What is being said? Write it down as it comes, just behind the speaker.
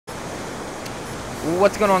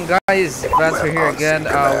What's going on, guys? Vance here again.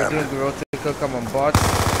 We're doing the road to kill come on bots.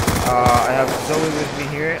 I have Zoe with me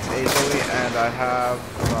here, Aey Zoey, and I have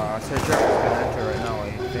sirGiraf gonna enter right now,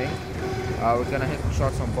 I think. We're gonna hit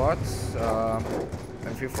shots on bots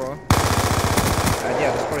and free for all. And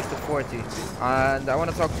yeah, the score is to 40. And I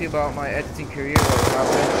want to talk to you about my editing career, what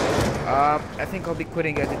happened. I think I'll be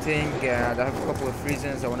quitting editing, and I have a couple of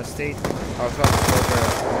reasons I want to state. I'll talk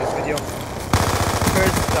about in this video.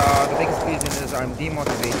 First, the biggest reason is I'm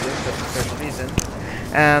demotivated. That's the first reason.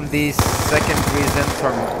 And the second reason,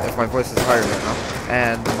 sorry if my voice is higher right now.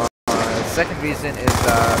 And my second reason is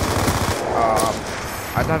that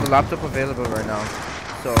I don't have a laptop available right now.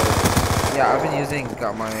 So yeah, I've been using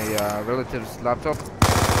my relative's laptop.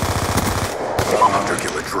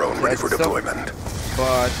 Hunter-killer drone ready for deployment.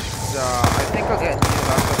 But I think I'll get a new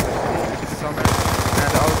laptop this summer,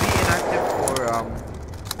 and I'll be inactive for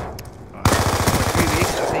 3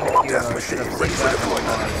 weeks. I think you should have seen that on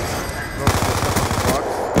my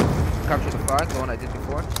capture the flag, the one I did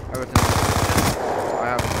before. I wrote in the description. I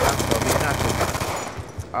have a plan, so I'll be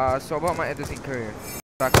inactive. So about my editing career.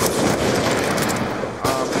 Back to I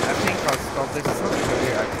think I'll stop this. It's not a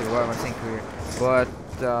career actually. Why am I saying career? But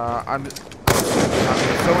I'm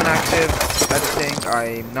so inactive editing.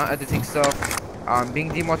 I'm not editing stuff. I'm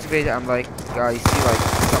being demotivated. I'm like, I see like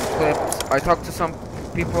some clips. I talk to some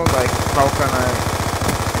people like, how can I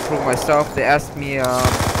improve myself? They asked me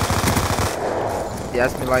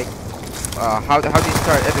like, how do you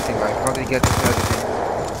start editing? Like, how do you get into editing?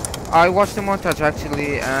 I watched the montage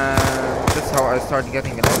actually, and that's how I started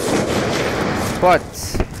getting an editing. But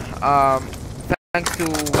thanks to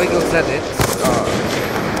Wiggles Edits,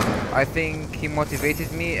 I think he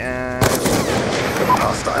motivated me, and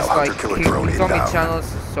it's like he told me channels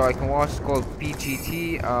so I can watch. It's called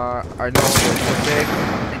PGT. I know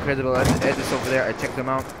there's incredible edits over there. I checked them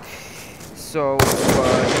out. So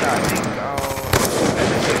yeah, I think I'll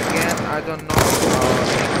edit it again. I don't know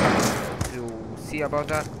to see about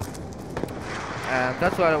that. And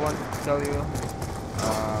that's what I wanted to tell you.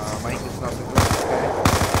 My English is not so good. Okay.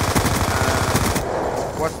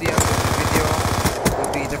 And what's the end of the video?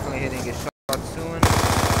 We'll be definitely hitting a shot soon.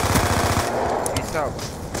 And peace out.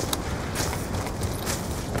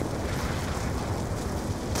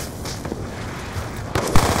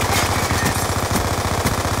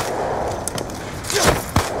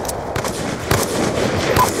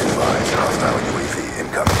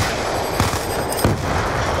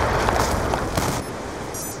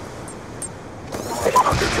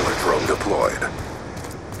 Hunter-killer drone deployed.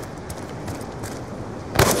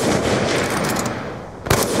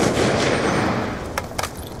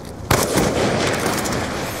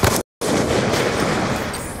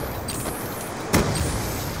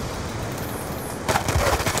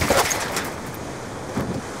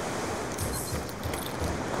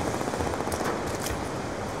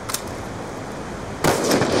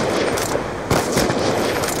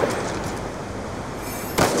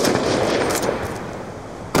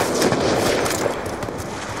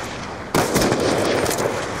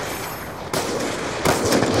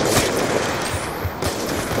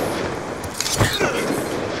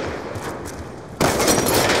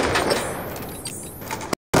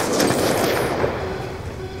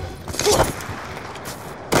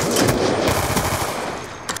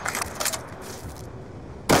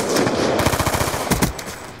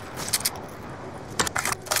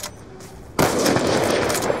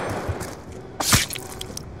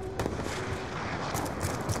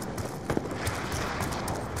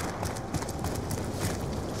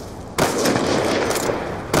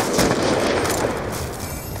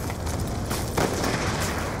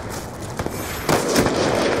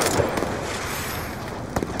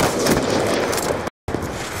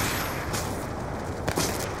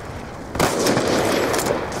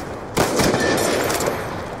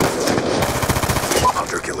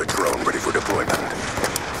 Drone ready for deployment.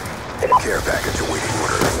 Care package awaiting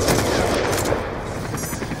order.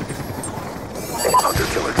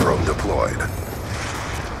 Hunter-killer drone deployed.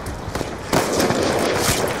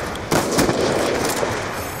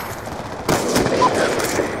 Death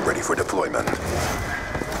machine ready for deployment.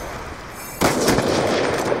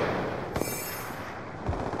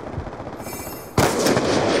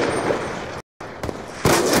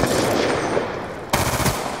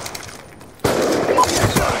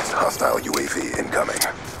 Hostile UAV incoming.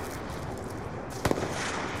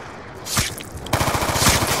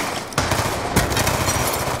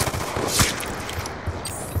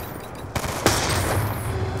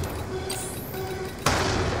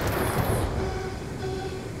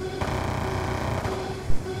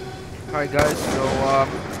 Alright guys, so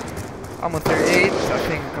I'm on 38. I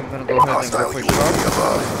think I'm gonna go ahead and go Hostile for UAV shots.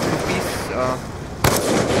 above. Piece,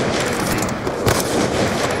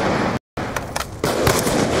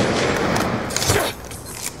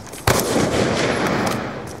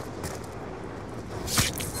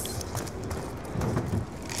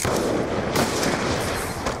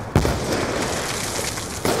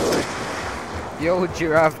 Yo,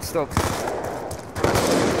 giraffe, stop.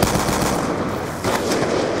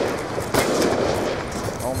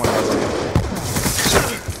 Oh my god.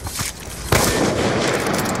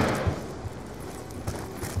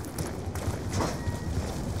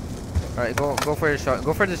 Alright, go for the shot.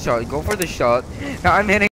 Go for the shot. Go for the shot. Now I'm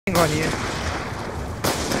hitting on you.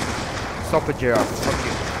 Stop a giraffe. Fuck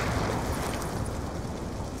you.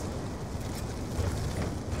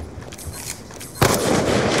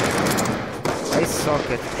 I suck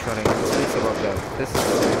at shooting. Please about that. This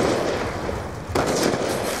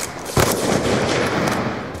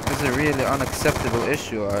is a really unacceptable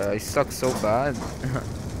issue. I suck so bad.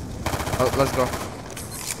 Oh, let's go.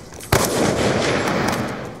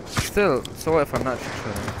 Still, so what if I'm not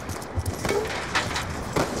shooting?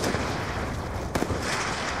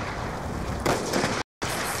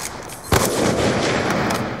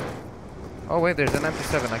 Oh wait, there's an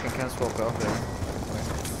MP7. I can cancel out there.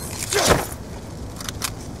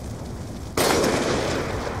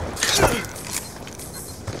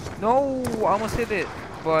 No, I almost hit it,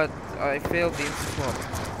 but I failed the instant.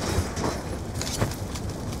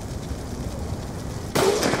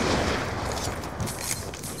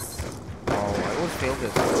 Oh, I almost failed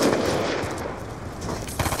it.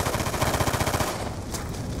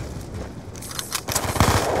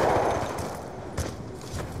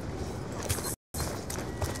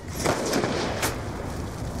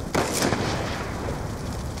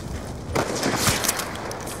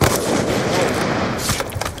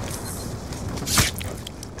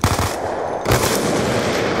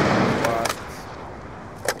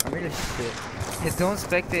 Hey, don't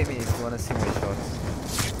spectate me if you wanna see my shots.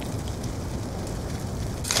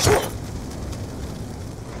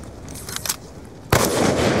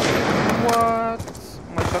 What?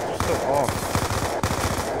 My shots are so off.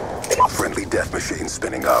 Friendly death machine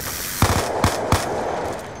spinning up.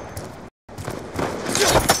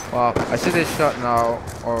 Wow, I see this shot now,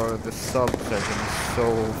 or the sub surgeon is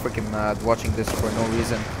so freaking mad watching this for no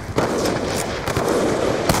reason.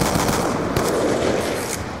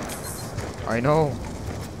 I know.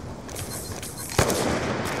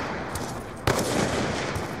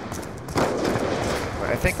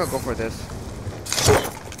 I think I'll go for this.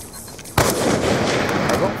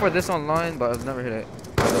 I go for this online, but I've never hit it.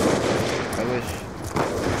 I wish.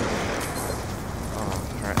 Oh,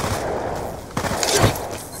 alright.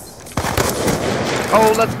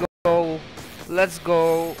 Oh, let's go. Let's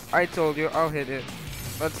go. I told you, I'll hit it.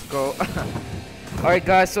 Let's go. Alright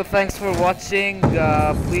guys, so thanks for watching.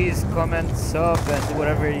 Please comment, sub, and do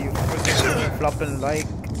whatever you freaking flop and like.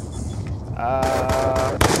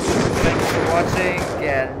 Thanks for watching,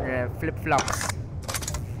 and flip-flops.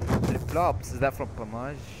 Flip-flops? Is that from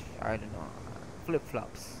Pomage? I don't know.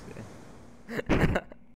 Flip-flops.